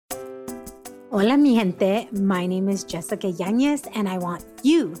Hola, mi gente. My name is Jessica Yanez, and I want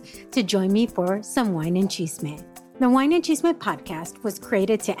you to join me for some Wine and Chisme. The Wine and Chisme podcast was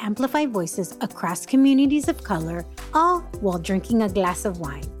created to amplify voices across communities of color, all while drinking a glass of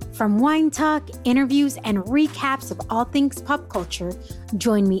wine. From wine talk, interviews, and recaps of all things pop culture,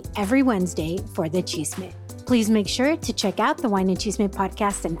 join me every Wednesday for the Chisme. Please make sure to check out the Wine and Chisme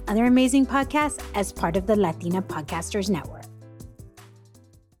podcast and other amazing podcasts as part of the Latina Podcasters Network.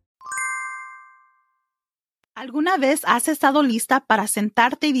 ¿Alguna vez has estado lista para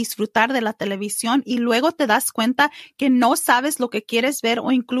sentarte y disfrutar de la televisión y luego te das cuenta que no sabes lo que quieres ver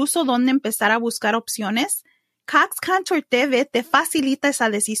o incluso dónde empezar a buscar opciones? Cox Contour TV te facilita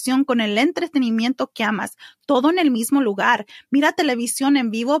esa decisión con el entretenimiento que amas, todo en el mismo lugar. Mira televisión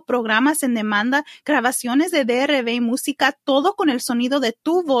en vivo, programas en demanda, grabaciones de DRB y música, todo con el sonido de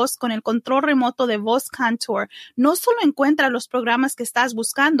tu voz con el control remoto de Voz Contour. No solo encuentra los programas que estás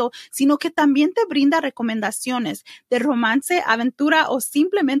buscando, sino que también te brinda recomendaciones de romance, aventura o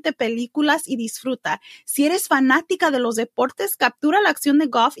simplemente películas y disfruta. Si eres fanática de los deportes, captura la acción de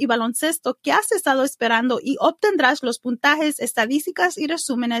golf y baloncesto que has estado esperando y obtendrás los puntajes, estadísticas y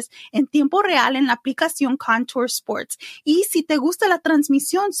resúmenes en tiempo real en la aplicación Contour Sports. Y si te gusta la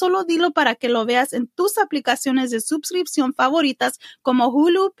transmisión, solo dilo para que lo veas en tus aplicaciones de suscripción favoritas como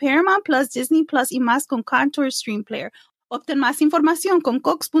Hulu, Paramount Plus, Disney Plus y más con Contour Stream Player. Obtén más información con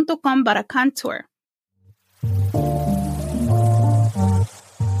cox.com/Contour.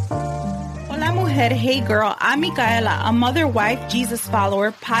 Hola mujer, hey girl, I'm Micaela, a mother, wife, Jesus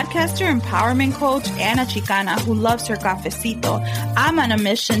follower, podcaster, empowerment coach, and a Chicana who loves her cafecito. I'm on a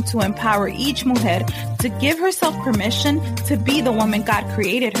mission to empower each mujer to give herself permission to be the woman God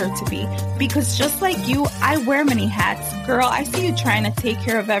created her to be. Because just like you, I wear many hats. Girl, I see you trying to take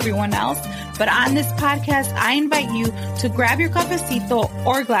care of everyone else, but on this podcast, I invite you to grab your cafecito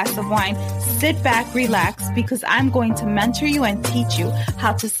or glass of wine, sit back, relax, because I'm going to mentor you and teach you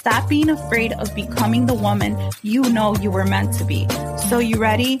how to stop being afraid of becoming the woman you know you were meant to be. So you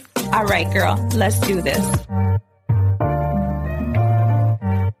ready? All right, girl, let's do this.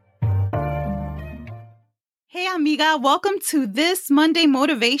 Hey, amiga, welcome to this Monday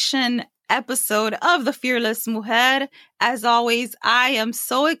Motivation episode of The Fearless Mujer. As always, I am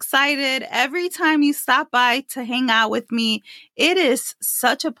so excited every time you stop by to hang out with me. It is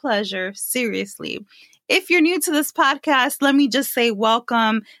such a pleasure, seriously. If you're new to this podcast, let me just say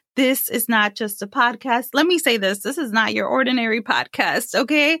welcome. This is not just a podcast. Let me say this. This is not your ordinary podcast,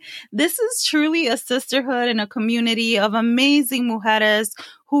 okay? This is truly a sisterhood and a community of amazing mujeres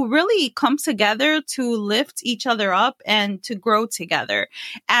who really come together to lift each other up and to grow together.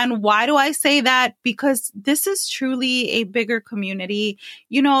 And why do I say that? Because this is truly a bigger community.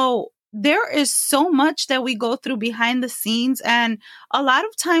 You know, there is so much that we go through behind the scenes, and a lot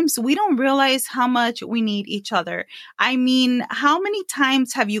of times we don't realize how much we need each other. I mean, how many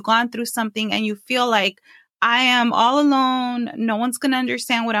times have you gone through something and you feel like, I am all alone, no one's going to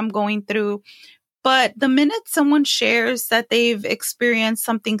understand what I'm going through? But the minute someone shares that they've experienced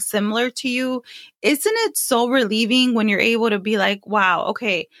something similar to you, isn't it so relieving when you're able to be like, wow,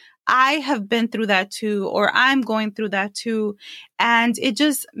 okay, I have been through that too, or I'm going through that too. And it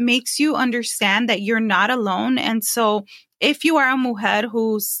just makes you understand that you're not alone. And so if you are a mujer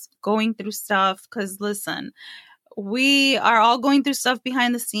who's going through stuff, because listen, we are all going through stuff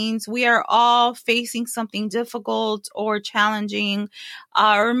behind the scenes. We are all facing something difficult or challenging,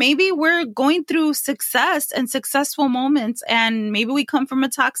 or maybe we're going through success and successful moments, and maybe we come from a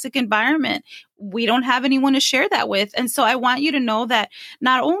toxic environment. We don't have anyone to share that with. And so I want you to know that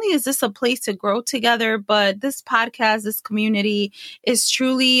not only is this a place to grow together, but this podcast, this community is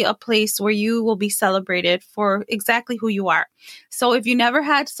truly a place where you will be celebrated for exactly who you are. So if you never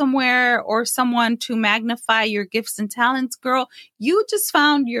had somewhere or someone to magnify your gifts and talents, girl, you just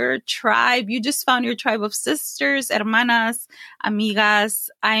found your tribe. You just found your tribe of sisters, hermanas, amigas.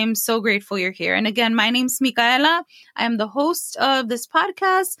 I am so grateful you're here. And again, my name's Micaela. I am the host of this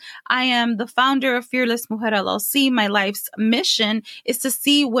podcast. I am the founder of Fearless Mujer LLC. My life's mission is to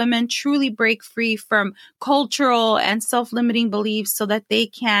see women truly break free from cultural and self-limiting beliefs so that they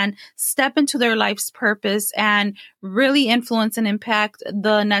can step into their life's purpose and really influence and impact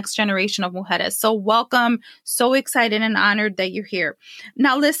the next generation of mujeres. So welcome. So excited and honored that you're here.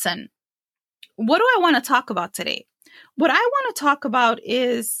 Now listen, what do I want to talk about today? What I want to talk about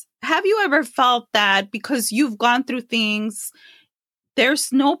is, have you ever felt that because you've gone through things,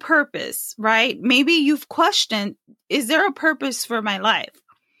 there's no purpose, right? Maybe you've questioned, is there a purpose for my life?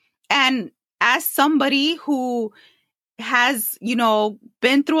 And as somebody who has,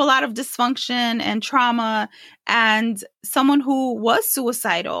 been through a lot of dysfunction and trauma, and someone who was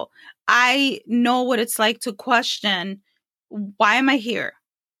suicidal, I know what it's like to question, why am I here?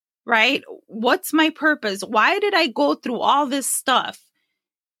 Right? What's my purpose? Why did I go through all this stuff?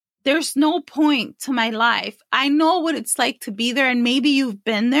 There's no point to my life. I know what it's like to be there, and maybe you've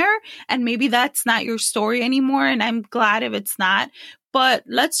been there, and maybe that's not your story anymore, and I'm glad if it's not. But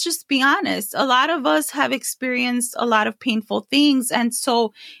let's just be honest. A lot of us have experienced a lot of painful things, and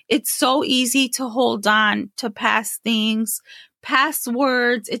so it's so easy to hold on to past things, past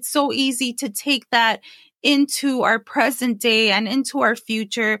words. It's so easy to take that into our present day and into our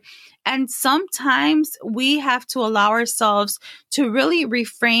future. And sometimes we have to allow ourselves to really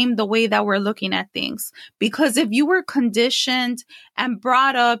reframe the way that we're looking at things. Because if you were conditioned and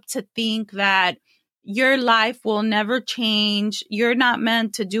brought up to think that your life will never change, you're not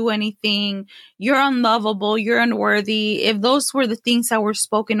meant to do anything, you're unlovable, you're unworthy, if those were the things that were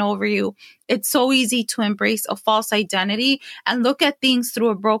spoken over you, it's so easy to embrace a false identity and look at things through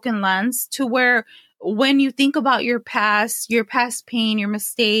a broken lens, to where when you think about your past pain, your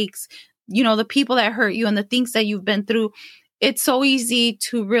mistakes, the people that hurt you and the things that you've been through, it's so easy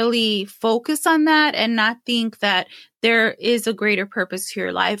to really focus on that and not think that there is a greater purpose to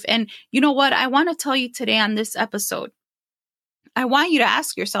your life. And you know what? I want to tell you today on this episode, I want you to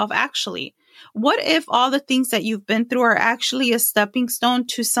ask yourself, actually, what if all the things that you've been through are actually a stepping stone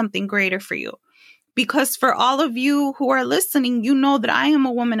to something greater for you? Because for all of you who are listening, you know that I am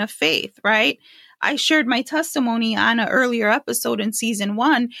a woman of faith, right? I shared my testimony on an earlier episode in season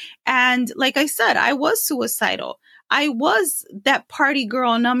 1. And like I said, I was suicidal. I was that party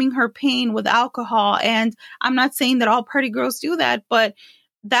girl numbing her pain with alcohol. And I'm not saying that all party girls do that, but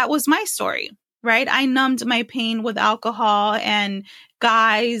that was my story, right? I numbed my pain with alcohol and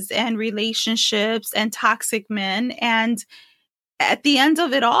guys and relationships and toxic men. And at the end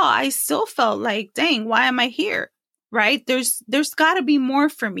of it all, I still felt like, dang, why am I here? Right? There's got to be more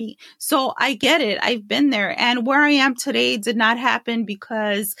for me. So I get it. I've been there. And where I am today did not happen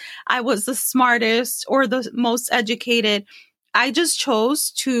because I was the smartest or the most educated. I just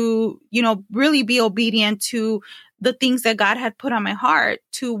chose to, really be obedient to the things that God had put on my heart,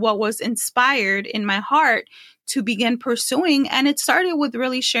 to what was inspired in my heart to begin pursuing. And it started with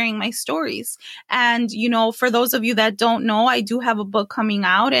really sharing my stories. And, for those of you that don't know, I do have a book coming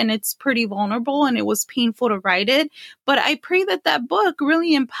out, and it's pretty vulnerable, and it was painful to write it. But I pray that that book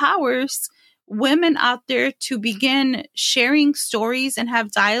really empowers women out there to begin sharing stories and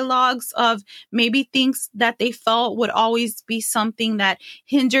have dialogues of maybe things that they felt would always be something that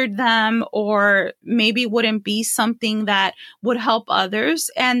hindered them, or maybe wouldn't be something that would help others.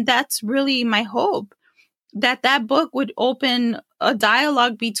 And that's really my hope, that book would open a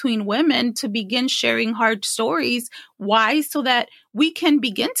dialogue between women to begin sharing hard stories. Why? So that we can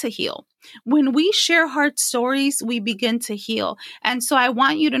begin to heal. When we share hard stories, we begin to heal. And so I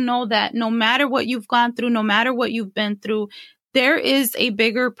want you to know that no matter what you've gone through, no matter what you've been through, there is a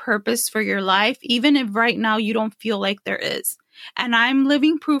bigger purpose for your life, even if right now you don't feel like there is. And I'm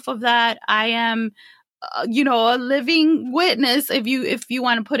living proof of that. I am, a living witness, if you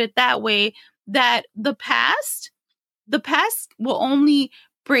want to put it that way, that the past will only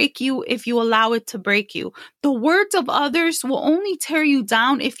break you if you allow it to break you. The words of others will only tear you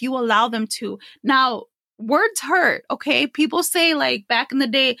down if you allow them to. Now, words hurt, okay? People say, like, back in the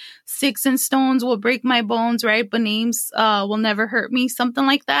day, sticks and stones will break my bones, right? But names will never hurt me, something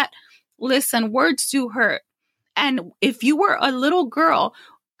like that. Listen, words do hurt. And if you were a little girl,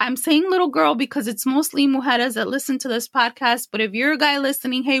 I'm saying little girl because it's mostly mujeres that listen to this podcast. But if you're a guy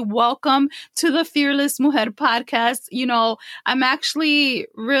listening, hey, welcome to the Fearless Mujer podcast. I'm actually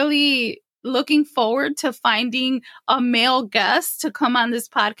really looking forward to finding a male guest to come on this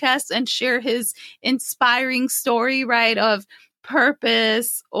podcast and share his inspiring story, right, of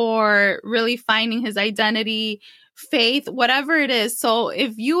purpose or really finding his identity, faith, whatever it is. So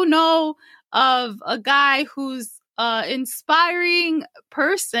if you know of a guy who's inspiring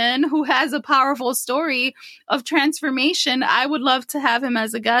person who has a powerful story of transformation, I would love to have him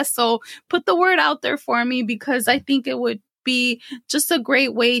as a guest. So put the word out there for me, because I think it would be just a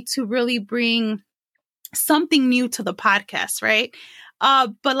great way to really bring something new to the podcast, right?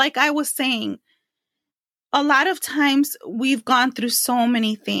 But like I was saying, a lot of times we've gone through so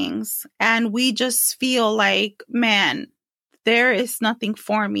many things and we just feel like, man, there is nothing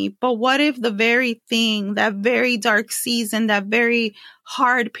for me. But what if the very thing, that very dark season, that very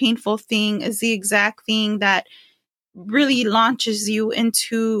hard, painful thing is the exact thing that really launches you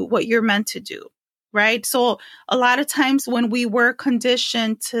into what you're meant to do, right? So a lot of times when we were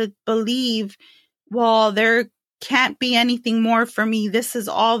conditioned to believe, well, there can't be anything more for me, this is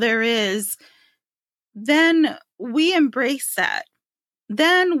all there is, then we embrace that.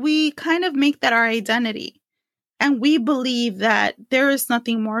 Then we kind of make that our identity. And we believe that there is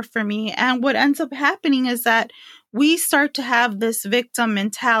nothing more for me. And what ends up happening is that we start to have this victim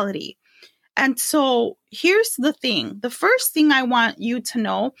mentality. And so here's the thing. The first thing I want you to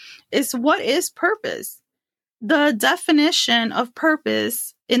know is, what is purpose? The definition of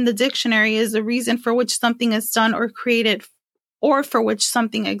purpose in the dictionary is the reason for which something is done or created, or for which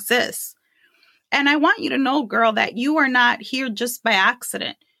something exists. And I want you to know, girl, that you are not here just by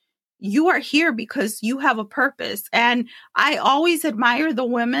accident. You are here because you have a purpose. And I always admire the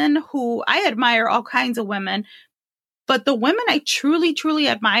women I admire all kinds of women, but the women I truly, truly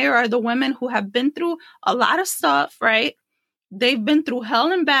admire are the women who have been through a lot of stuff, right? They've been through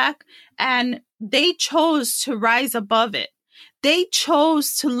hell and back, and they chose to rise above it. They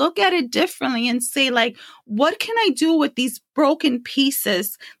chose to look at it differently and say, like, what can I do with these broken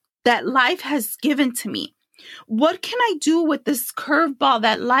pieces that life has given to me? What can I do with this curveball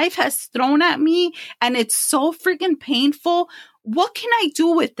that life has thrown at me and it's so freaking painful? What can I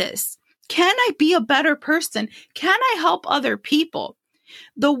do with this? Can I be a better person? Can I help other people?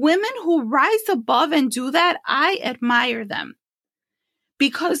 The women who rise above and do that, I admire them.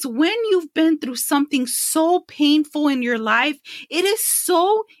 Because when you've been through something so painful in your life, it is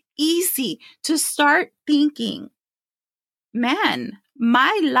so easy to start thinking, man,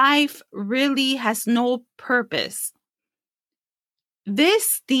 my life really has no purpose.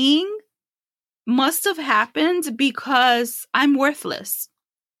 This thing must have happened because I'm worthless.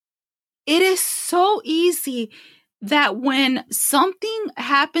 It is so easy that when something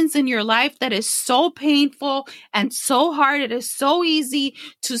happens in your life that is so painful and so hard, it is so easy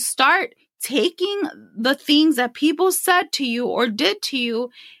to start taking the things that people said to you or did to you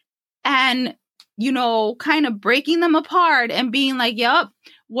and, kind of breaking them apart and being like, yup,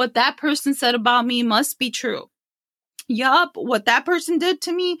 what that person said about me must be true. Yup, what that person did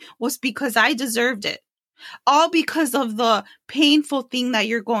to me was because I deserved it. All because of the painful thing that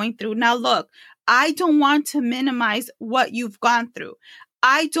you're going through. Now, look, I don't want to minimize what you've gone through.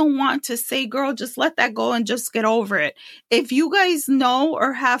 I don't want to say, girl, just let that go and just get over it. If you guys know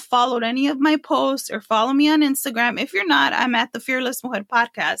or have followed any of my posts or follow me on Instagram, if you're not, I'm at the Fearless Mujer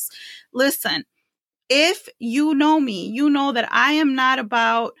podcast. Listen, if you know me, you know that I am not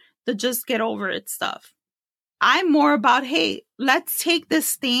about the just get over it stuff. I'm more about, hey, let's take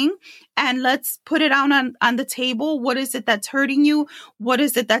this thing and let's put it out on the table. What is it that's hurting you? What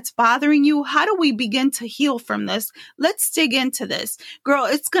is it that's bothering you? How do we begin to heal from this? Let's dig into this. Girl,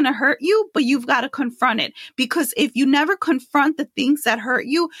 it's going to hurt you, but you've got to confront it. Because if you never confront the things that hurt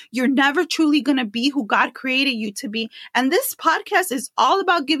you, you're never truly going to be who God created you to be. And this podcast is all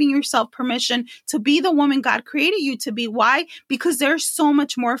about giving yourself permission to be the woman God created you to be. Why? Because there's so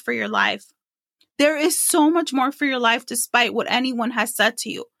much more for your life. There is so much more for your life despite what anyone has said to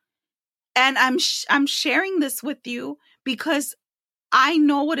you. And I'm sharing this with you because I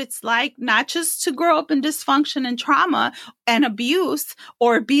know what it's like not just to grow up in dysfunction and trauma and abuse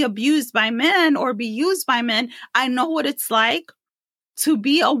or be abused by men or be used by men. I know what it's like to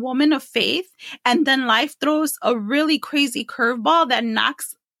be a woman of faith and then life throws a really crazy curveball that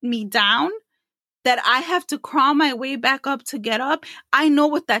knocks me down, that I have to crawl my way back up to get up. I know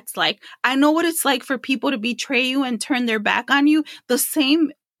what that's like. I know what it's like for people to betray you and turn their back on you.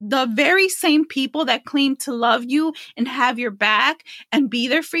 The very same people that claim to love you and have your back and be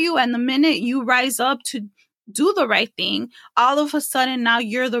there for you. And the minute you rise up to do the right thing, all of a sudden now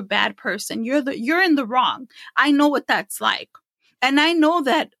you're the bad person. You're in the wrong. I know what that's like. And I know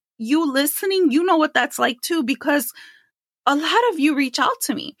that you listening, you know what that's like too, because a lot of you reach out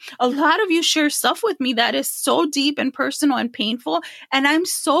to me. A lot of you share stuff with me that is so deep and personal and painful. And I'm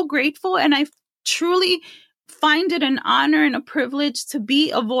so grateful. And I truly find it an honor and a privilege to be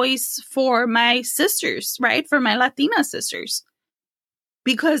a voice for my sisters, right? For my Latina sisters.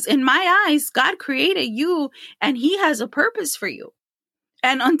 Because in my eyes, God created you and He has a purpose for you.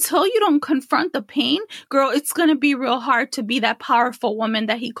 And until you don't confront the pain, girl, it's going to be real hard to be that powerful woman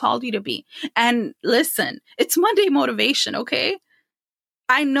that He called you to be. And listen, it's Monday motivation, okay?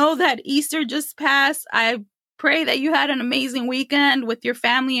 I know that Easter just passed. I pray that you had an amazing weekend with your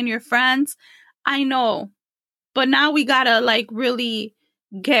family and your friends. I know. But now we got to really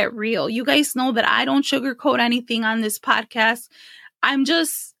get real. You guys know that I don't sugarcoat anything on this podcast.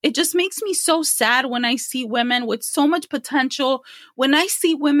 It just makes me so sad when I see women with so much potential, when I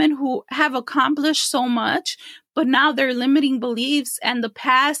see women who have accomplished so much, but now their limiting beliefs and the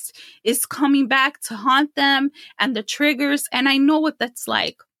past is coming back to haunt them and the triggers. And I know what that's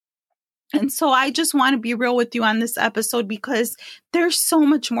like. And so I just want to be real with you on this episode because there's so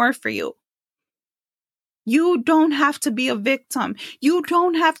much more for you. You don't have to be a victim. You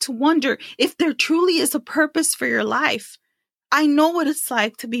don't have to wonder if there truly is a purpose for your life. I know what it's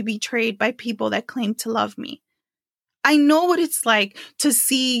like to be betrayed by people that claim to love me. I know what it's like to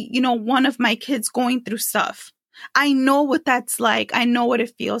see, one of my kids going through stuff. I know what that's like. I know what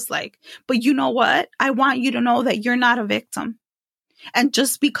it feels like. But you know what? I want you to know that you're not a victim. And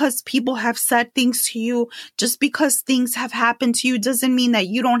just because people have said things to you, just because things have happened to you, doesn't mean that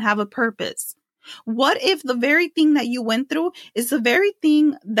you don't have a purpose. What if the very thing that you went through is the very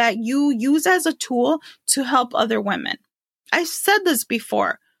thing that you use as a tool to help other women? I've said this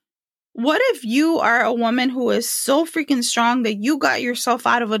before. What if you are a woman who is so freaking strong that you got yourself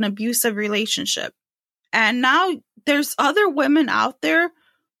out of an abusive relationship? And now there's other women out there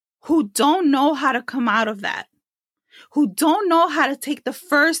who don't know how to come out of that, who don't know how to take the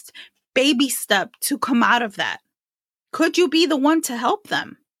first baby step to come out of that. Could you be the one to help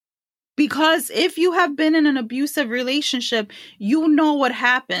them? Because if you have been in an abusive relationship, you know what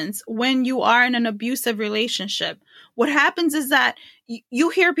happens when you are in an abusive relationship. What happens is that you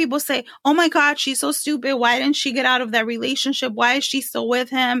hear people say, oh my God, she's so stupid. Why didn't she get out of that relationship? Why is she still with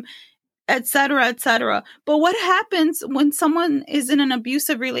him? Etc., etc. But what happens when someone is in an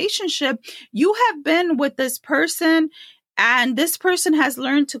abusive relationship? You have been with this person, and this person has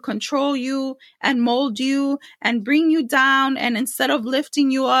learned to control you and mold you and bring you down. And instead of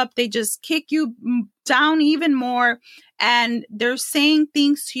lifting you up, they just kick you down even more. And they're saying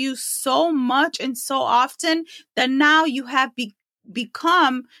things to you so much and so often that now you have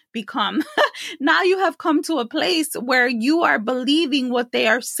become now you have come to a place where you are believing what they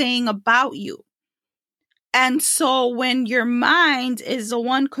are saying about you. And so when your mind is the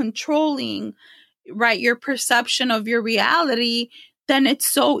one controlling, right, your perception of your reality, then it's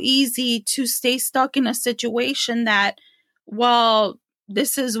so easy to stay stuck in a situation that, well,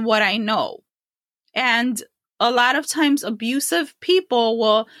 this is what I know. And a lot of times abusive people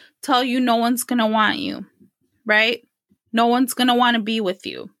will tell you no one's going to want you, right? No one's going to want to be with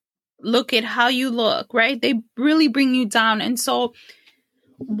you. Look at how you look, right? They really bring you down. And so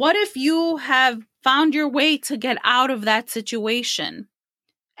what if you have found your way to get out of that situation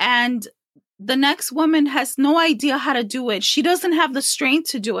and the next woman has no idea how to do it? She doesn't have the strength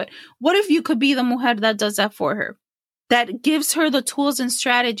to do it. What if you could be the mujer that does that for her? That gives her the tools and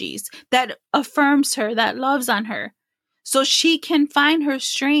strategies, that affirms her, that loves on her, so she can find her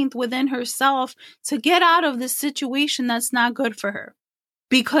strength within herself to get out of this situation that's not good for her.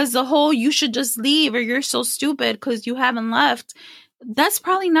 Because the whole you should just leave or you're so stupid because you haven't left, that's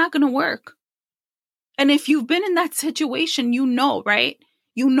probably not going to work. And if you've been in that situation, you know, right?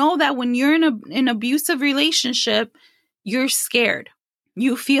 You know that when you're in an abusive relationship, you're scared.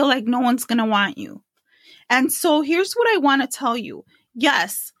 You feel like no one's going to want you. And so here's what I want to tell you.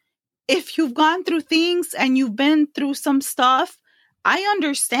 Yes, if you've gone through things and you've been through some stuff, I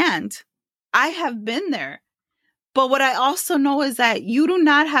understand. I have been there. But what I also know is that you do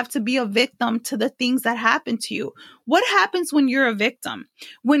not have to be a victim to the things that happen to you. What happens when you're a victim?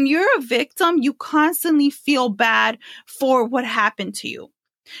 When you're a victim, you constantly feel bad for what happened to you.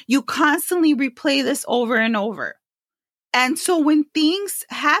 You constantly replay this over and over. And so when things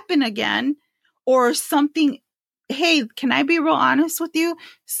happen again or something, hey, can I be real honest with you?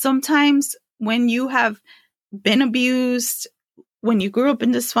 Sometimes when you have been abused, when you grew up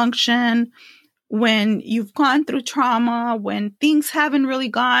in dysfunction, when you've gone through trauma, when things haven't really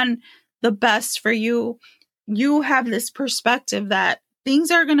gone the best for you, you have this perspective that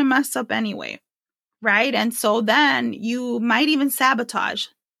things are going to mess up anyway, right? And so then you might even sabotage.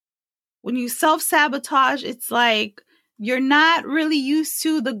 When you self-sabotage, it's like you're not really used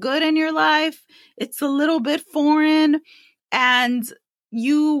to the good in your life. It's a little bit foreign, and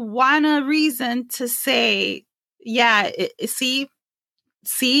you want a reason to say, yeah, see,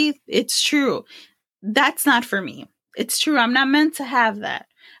 it's true. That's not for me. It's true. I'm not meant to have that.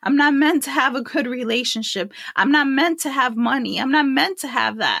 I'm not meant to have a good relationship. I'm not meant to have money. I'm not meant to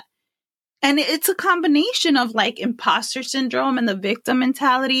have that. And it's a combination of like imposter syndrome and the victim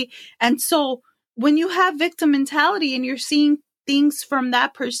mentality. And so when you have victim mentality and you're seeing things from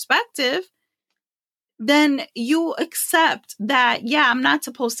that perspective, then you accept that, yeah, I'm not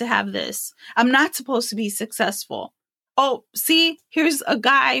supposed to have this. I'm not supposed to be successful. Oh, see, here's a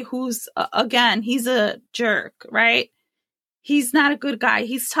guy who's, again, he's a jerk, right? He's not a good guy.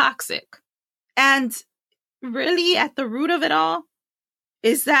 He's toxic. And really at the root of it all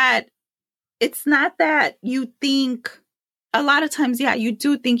is that it's not that you think, a lot of times, yeah, you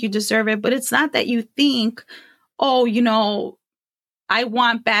do think you deserve it, but it's not that you think, oh, I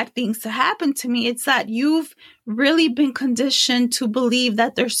want bad things to happen to me. It's that you've really been conditioned to believe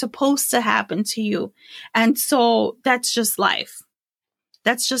that they're supposed to happen to you. And so that's just life.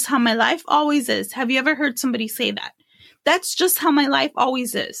 That's just how my life always is. Have you ever heard somebody say that? That's just how my life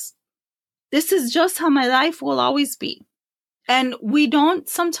always is. This is just how my life will always be. And we don't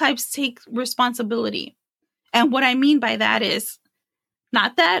sometimes take responsibility. And what I mean by that is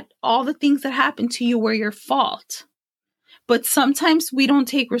not that all the things that happen to you were your fault, but sometimes we don't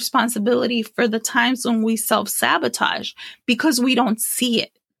take responsibility for the times when we self-sabotage because we don't see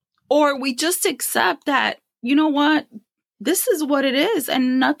it. Or we just accept that, you know what, this is what it is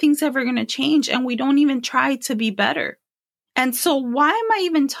and nothing's ever going to change, and we don't even try to be better. And so why am I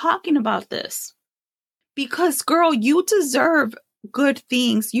even talking about this? Because, girl, you deserve good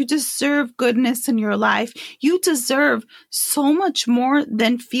things. You deserve goodness in your life. You deserve so much more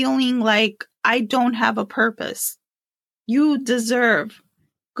than feeling like I don't have a purpose. You deserve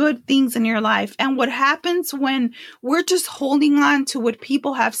good things in your life. And what happens when we're just holding on to what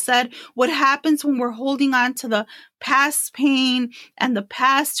people have said, what happens when we're holding on to the past pain and the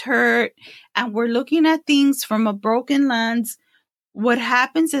past hurt, and we're looking at things from a broken lens, what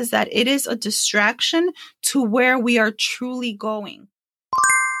happens is that it is a distraction to where we are truly going.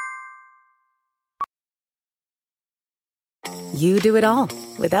 You do it all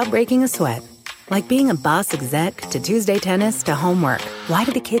without breaking a sweat. Like being a boss exec to Tuesday tennis to homework. Why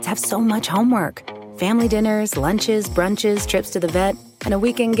do the kids have so much homework? Family dinners, lunches, brunches, trips to the vet, and a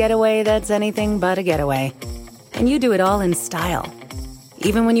weekend getaway that's anything but a getaway. And you do it all in style.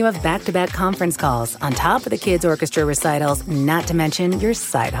 Even when you have back-to-back conference calls on top of the kids' orchestra recitals, not to mention your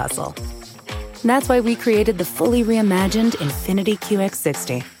side hustle. That's why we created the fully reimagined Infiniti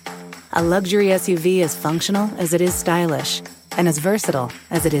QX60. A luxury SUV as functional as it is stylish, and as versatile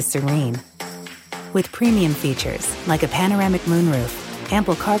as it is serene. With premium features like a panoramic moonroof,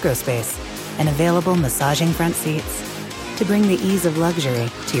 ample cargo space, and available massaging front seats to bring the ease of luxury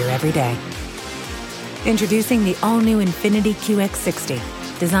to your everyday. Introducing the all-new Infiniti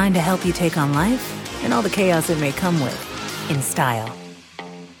QX60, designed to help you take on life and all the chaos it may come with, in style.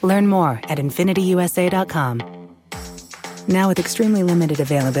 Learn more at InfinityUSA.com. Now with extremely limited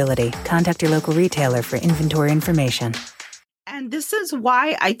availability, contact your local retailer for inventory information. And this is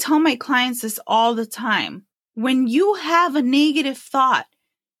why I tell my clients this all the time. When you have a negative thought,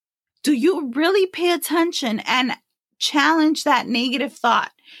 do you really pay attention and challenge that negative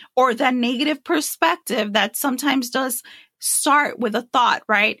thought or that negative perspective that sometimes does start with a thought,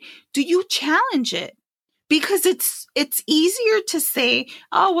 right? Do you challenge it? Because it's easier to say,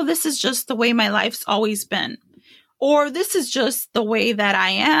 oh, well, this is just the way my life's always been. Or this is just the way that I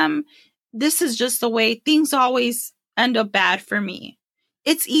am. This is just the way things always end up bad for me.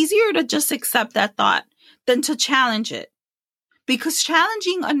 It's easier to just accept that thought than to challenge it. Because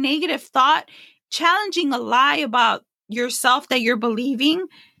challenging a negative thought, challenging a lie about yourself that you're believing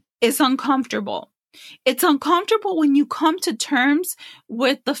is uncomfortable. It's uncomfortable when you come to terms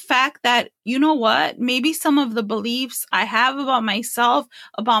with the fact that, you know what, maybe some of the beliefs I have about myself,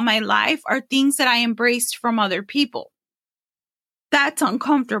 about my life, are things that I embraced from other people. That's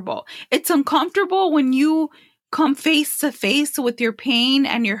uncomfortable. It's uncomfortable when you come face to face with your pain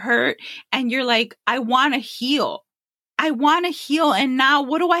and your hurt and you're like, I want to heal. I want to heal. And now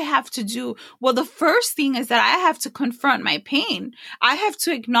what do I have to do? Well, the first thing is that I have to confront my pain. I have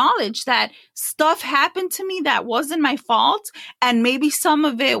to acknowledge that stuff happened to me that wasn't my fault. And maybe some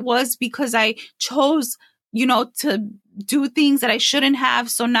of it was because I chose, to do things that I shouldn't have.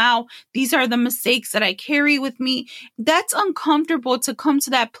 So now these are the mistakes that I carry with me. That's uncomfortable to come to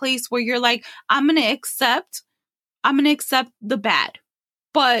that place where you're like, I'm going to accept the bad.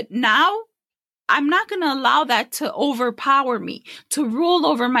 But now I'm not going to allow that to overpower me, to rule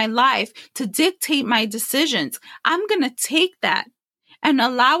over my life, to dictate my decisions. I'm going to take that and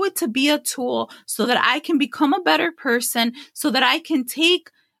allow it to be a tool so that I can become a better person, so that I can take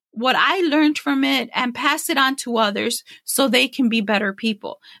what I learned from it and pass it on to others so they can be better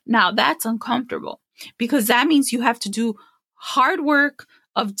people. Now, that's uncomfortable because that means you have to do hard work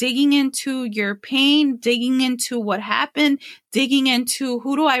of digging into your pain, digging into what happened, digging into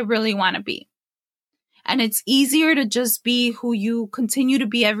who do I really want to be. And it's easier to just be who you continue to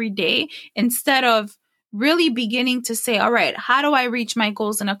be every day instead of really beginning to say, all right, how do I reach my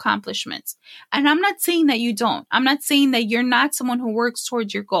goals and accomplishments? And I'm not saying that you don't. I'm not saying that you're not someone who works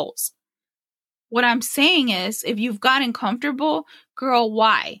towards your goals. What I'm saying is, if you've gotten comfortable, girl,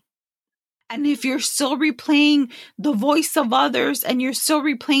 why? And if you're still replaying the voice of others and you're still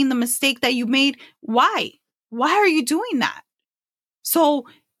replaying the mistake that you made, why? Why are you doing that? So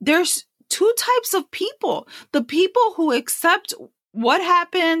there's two types of people. The people who accept what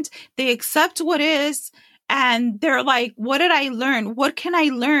happened. They accept what is. And they're like, what did I learn? What can I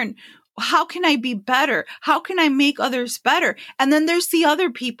learn? How can I be better? How can I make others better? And then there's the other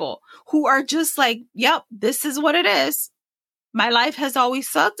people who are just like, yep, this is what it is. My life has always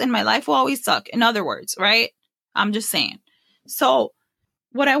sucked and my life will always suck. In other words, right? I'm just saying. So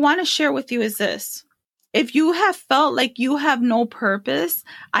what I want to share with you is this. If you have felt like you have no purpose,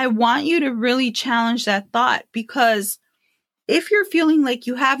 I want you to really challenge that thought, because if you're feeling like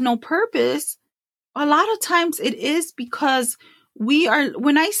you have no purpose, a lot of times it is because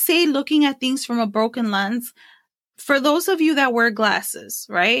when I say looking at things from a broken lens, for those of you that wear glasses,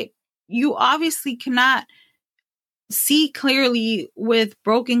 right? You obviously cannot see clearly with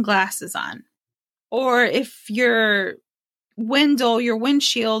broken glasses on. Or if your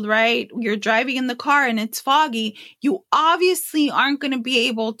windshield, right? You're driving in the car and it's foggy, you obviously aren't going to be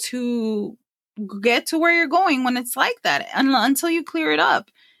able to get to where you're going when it's like that until you clear it up.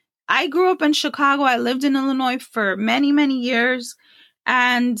 I grew up in Chicago. I lived in Illinois for many, many years.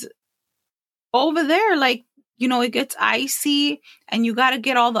 And over there, like, you know, it gets icy and you got to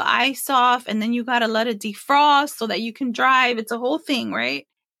get all the ice off and then you got to let it defrost so that you can drive. It's a whole thing, right?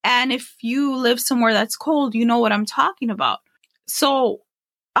 And if you live somewhere that's cold, you know what I'm talking about. So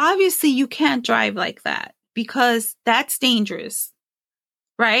obviously you can't drive like that because that's dangerous,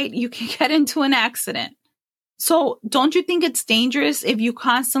 right? You can get into an accident. So don't you think it's dangerous if you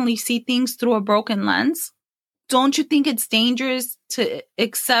constantly see things through a broken lens? Don't you think it's dangerous to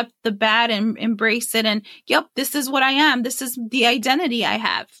accept the bad and embrace it? And yep, this is what I am. This is the identity I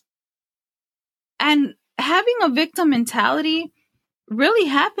have. And having a victim mentality really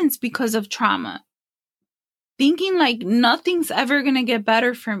happens because of trauma. Thinking like nothing's ever going to get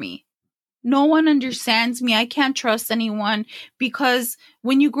better for me. No one understands me. I can't trust anyone, because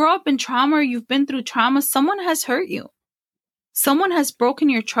when you grow up in trauma or you've been through trauma, someone has hurt you. Someone has broken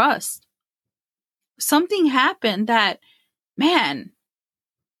your trust. Something happened that, man,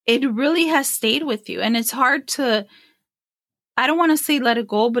 it really has stayed with you. And it's hard to, I don't want to say let it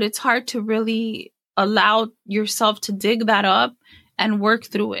go, but it's hard to really allow yourself to dig that up and work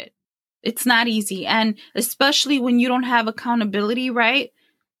through it. It's not easy. And especially when you don't have accountability, right?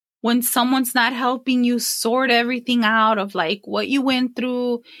 When someone's not helping you sort everything out of like what you went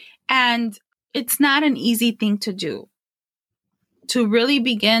through. And it's not an easy thing to do, to really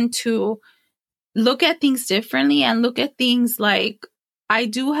begin to look at things differently and look at things like, I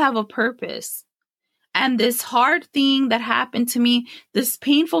do have a purpose. And this hard thing that happened to me, this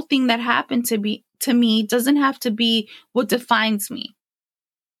painful thing that happened to me doesn't have to be what defines me.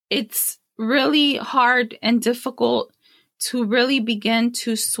 It's really hard and difficult to really begin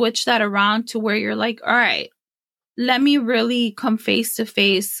to switch that around to where you're like, all right, let me really come face to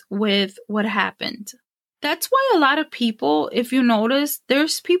face with what happened. That's why a lot of people, if you notice,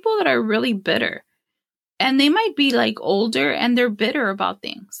 there's people that are really bitter. And they might be like older and they're bitter about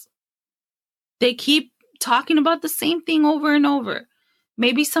things. They keep talking about the same thing over and over.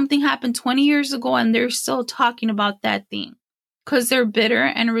 Maybe something happened 20 years ago and they're still talking about that thing because they're bitter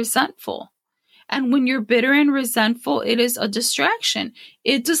and resentful. And when you're bitter and resentful, it is a distraction.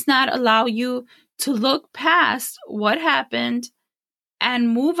 It does not allow you to look past what happened and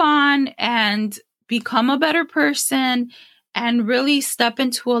move on and become a better person and really step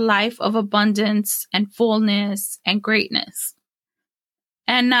into a life of abundance and fullness and greatness.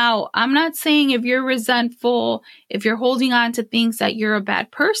 And now, I'm not saying if you're resentful, if you're holding on to things that you're a bad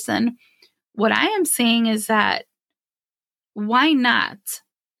person. What I am saying is that why not?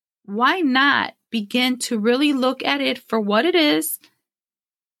 Why not begin to really look at it for what it is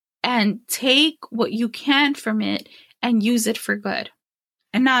and take what you can from it and use it for good?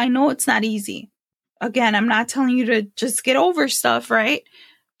 And now I know it's not easy. Again, I'm not telling you to just get over stuff, right?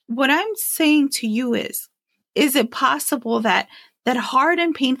 What I'm saying to you is it possible that that hard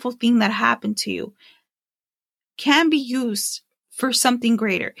and painful thing that happened to you can be used for something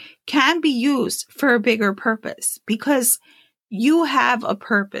greater, can be used for a bigger purpose, because you have a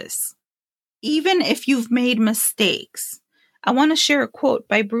purpose. Even if you've made mistakes. I want to share a quote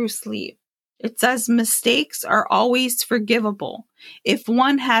by Bruce Lee. It says, mistakes are always forgivable if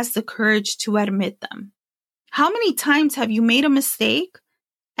one has the courage to admit them. How many times have you made a mistake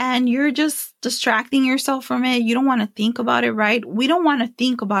and you're just distracting yourself from it? You don't want to think about it, right? We don't want to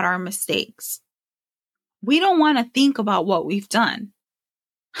think about our mistakes. We don't want to think about what we've done.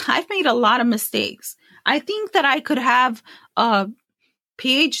 I've made a lot of mistakes. I think that I could have a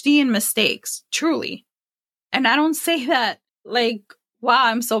PhD in mistakes, truly. And I don't say that like, wow,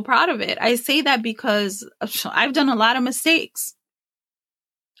 I'm so proud of it. I say that because I've done a lot of mistakes.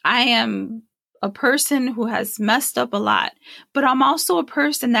 I am a person who has messed up a lot, but I'm also a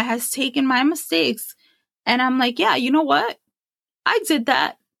person that has taken my mistakes and I'm like, yeah, you know what? I did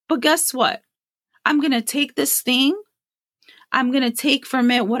that, but guess what? I'm going to take this thing. I'm going to take from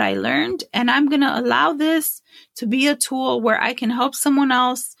it what I learned, and I'm going to allow this to be a tool where I can help someone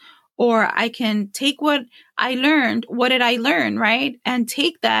else, or I can take what I learned. What did I learn, right? And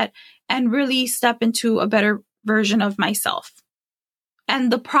take that and really step into a better version of myself.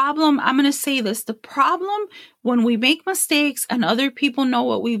 And the problem, I'm going to say this, the problem when we make mistakes and other people know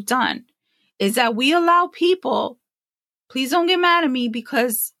what we've done is that we allow people, please don't get mad at me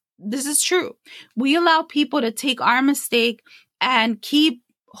because this is true. We allow people to take our mistake and keep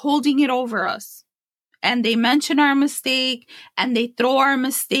holding it over us. And they mention our mistake and they throw our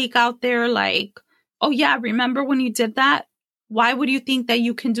mistake out there like, oh yeah, remember when you did that? Why would you think that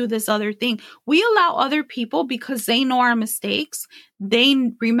you can do this other thing? We allow other people because they know our mistakes.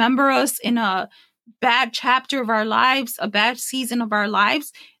 They remember us in a bad chapter of our lives, a bad season of our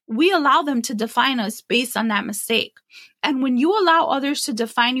lives. We allow them to define us based on that mistake. And when you allow others to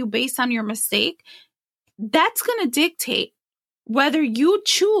define you based on your mistake, that's going to dictate whether you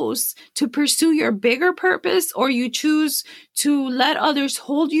choose to pursue your bigger purpose or you choose to let others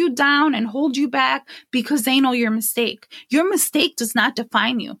hold you down and hold you back because they know your mistake. Your mistake does not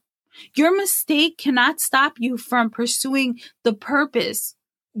define you. Your mistake cannot stop you from pursuing the purpose,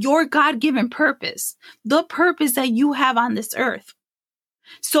 your God-given purpose, the purpose that you have on this earth.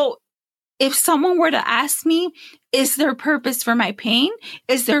 So if someone were to ask me, is there purpose for my pain?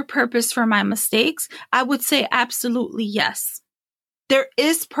 Is there purpose for my mistakes? I would say absolutely yes. There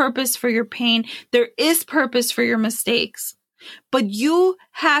is purpose for your pain. There is purpose for your mistakes. But you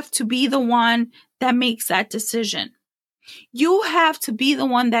have to be the one that makes that decision. You have to be the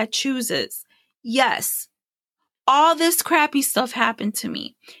one that chooses. Yes, all this crappy stuff happened to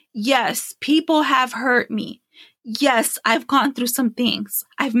me. Yes, people have hurt me. Yes, I've gone through some things.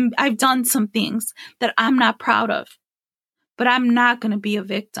 I've done some things that I'm not proud of. But I'm not going to be a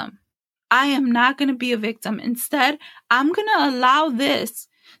victim. I am not going to be a victim. Instead, I'm going to allow this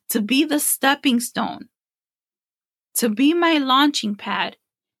to be the stepping stone, to be my launching pad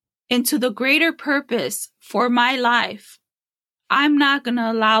into the greater purpose for my life. I'm not going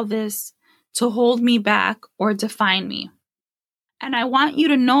to allow this to hold me back or define me. And I want you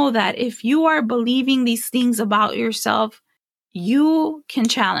to know that if you are believing these things about yourself, you can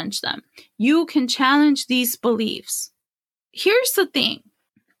challenge them. You can challenge these beliefs. Here's the thing.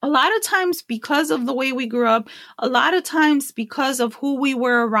 A lot of times because of the way we grew up, a lot of times because of who we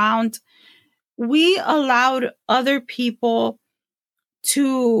were around, we allowed other people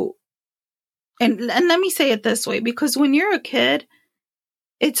to, and let me say it this way, because when you're a kid,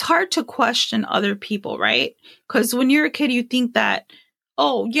 it's hard to question other people, right? Because when you're a kid, you think that,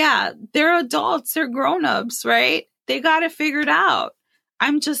 oh yeah, they're adults, they're grown-ups, right? They got it figured out.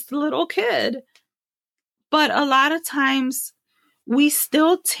 I'm just a little kid. But a lot of times, we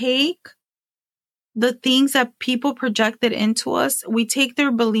still take the things that people projected into us. We take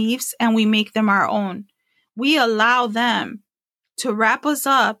their beliefs and we make them our own. We allow them to wrap us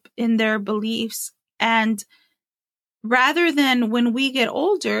up in their beliefs. And rather than when we get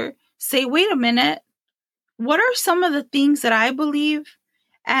older, say, wait a minute, what are some of the things that I believe?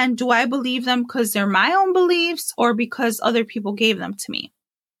 And do I believe them because they're my own beliefs or because other people gave them to me?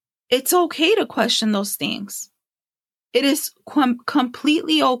 It's okay to question those things. It is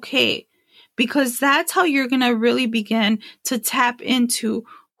completely okay because that's how you're going to really begin to tap into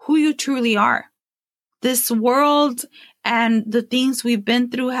who you truly are. This world and the things we've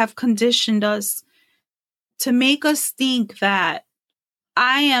been through have conditioned us to make us think that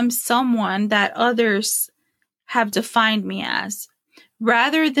I am someone that others have defined me as,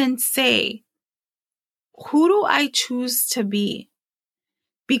 rather than say, who do I choose to be?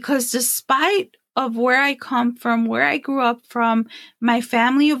 Because despite of where I come from, where I grew up from, my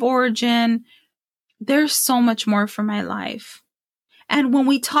family of origin, there's so much more for my life. And when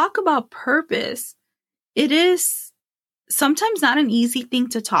we talk about purpose, it is sometimes not an easy thing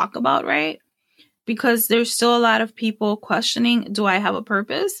to talk about, right? Because there's still a lot of people questioning, do I have a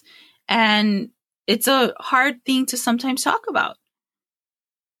purpose? And it's a hard thing to sometimes talk about.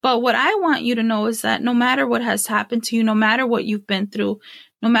 But what I want you to know is that no matter what has happened to you, no matter what you've been through,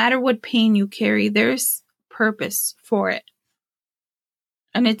 no matter what pain you carry, there's purpose for it.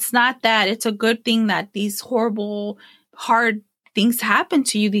 And it's not that it's a good thing that these horrible, hard things happen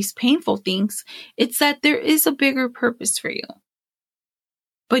to you, these painful things. It's that there is a bigger purpose for you.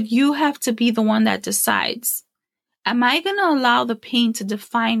 But you have to be the one that decides, am I going to allow the pain to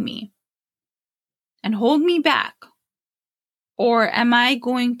define me and hold me back? Or am I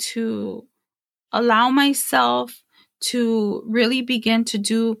going to allow myself to really begin to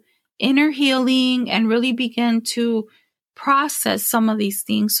do inner healing and really begin to process some of these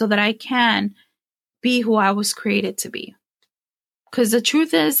things so that I can be who I was created to be. Because the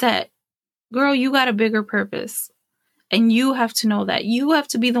truth is that, girl, you got a bigger purpose. And you have to know that. You have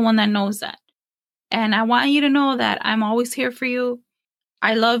to be the one that knows that. And I want you to know that I'm always here for you.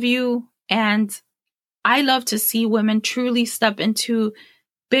 I love you. And I love to see women truly step into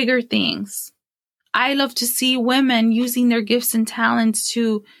bigger things. I love to see women using their gifts and talents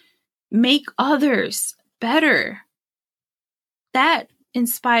to make others better. That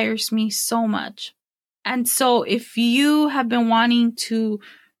inspires me so much. And so if you have been wanting to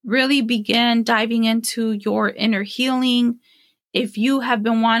really begin diving into your inner healing, if you have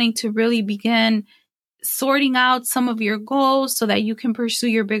been wanting to really begin sorting out some of your goals so that you can pursue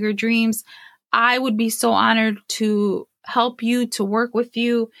your bigger dreams, I would be so honored to help you, to work with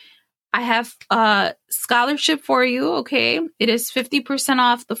you. I have a scholarship for you, okay? It is 50%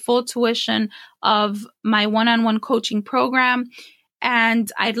 off the full tuition of my one-on-one coaching program.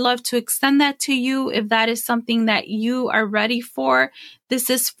 And I'd love to extend that to you if that is something that you are ready for. This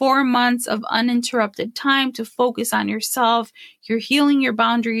is 4 months of uninterrupted time to focus on yourself. You're healing your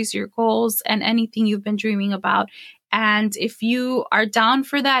boundaries, your goals, and anything you've been dreaming about. And if you are down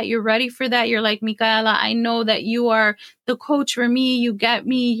for that, you're ready for that, you're like, Micaela, I know that you are the coach for me. You get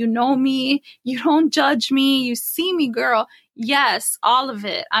me. You know me. You don't judge me. You see me, girl. Yes, all of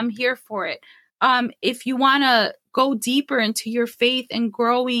it. I'm here for it. If you want to go deeper into your faith and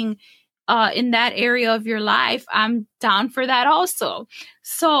growing in that area of your life, I'm down for that also.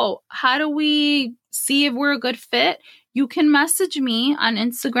 So how do we see if we're a good fit? You can message me on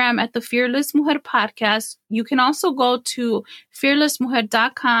Instagram at the Fearless Mujer Podcast. You can also go to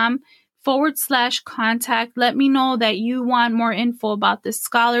fearlessmujer.com/contact. Let me know that you want more info about this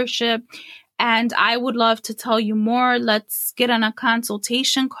scholarship, and I would love to tell you more. Let's get on a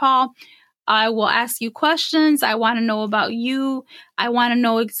consultation call. I will ask you questions. I want to know about you. I want to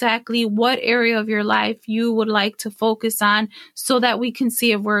know exactly what area of your life you would like to focus on so that we can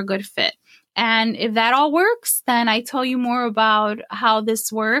see if we're a good fit. And if that all works, then I tell you more about how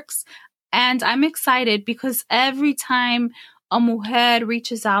this works. And I'm excited because every time a mujer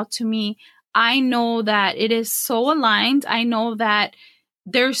reaches out to me, I know that it is so aligned. I know that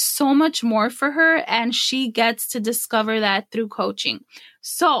there's so much more for her, and she gets to discover that through coaching.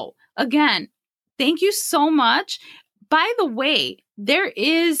 So again, thank you so much. By the way, there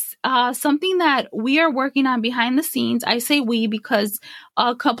is something that we are working on behind the scenes. I say we because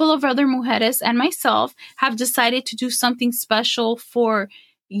a couple of other mujeres and myself have decided to do something special for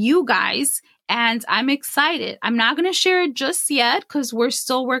you guys. And I'm excited. I'm not going to share it just yet because we're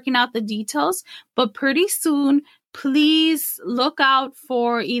still working out the details. But pretty soon, please look out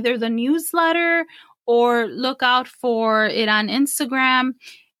for either the newsletter or look out for it on Instagram.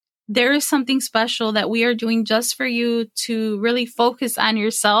 There is something special that we are doing just for you to really focus on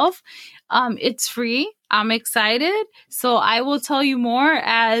yourself. It's free. I'm excited. So I will tell you more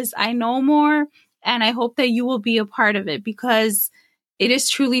as I know more. And I hope that you will be a part of it because it is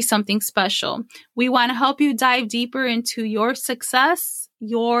truly something special. We want to help you dive deeper into your success,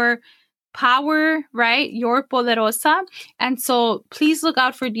 your power, right? Your poderosa. And so please look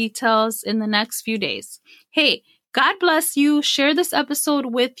out for details in the next few days. Hey, God bless you. Share this episode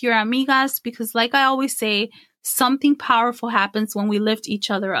with your amigas because like I always say, something powerful happens when we lift each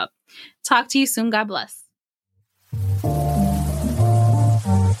other up. Talk to you soon. God bless.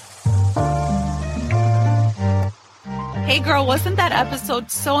 Hey girl, wasn't that episode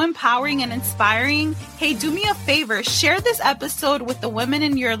so empowering and inspiring? Hey, do me a favor, share this episode with the women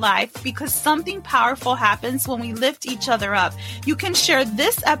in your life because something powerful happens when we lift each other up. You can share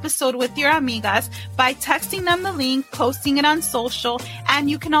this episode with your amigas by texting them the link, posting it on social,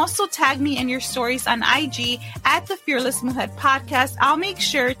 and you can also tag me in your stories on IG at the Fearless Mujer Podcast. I'll make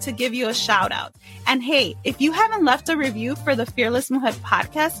sure to give you a shout out. And hey, if you haven't left a review for the Fearless Mujer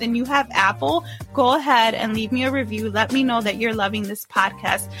Podcast and you have Apple, go ahead and leave me a review. Let me know that you're loving this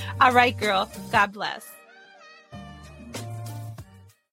podcast. All right, girl. God bless.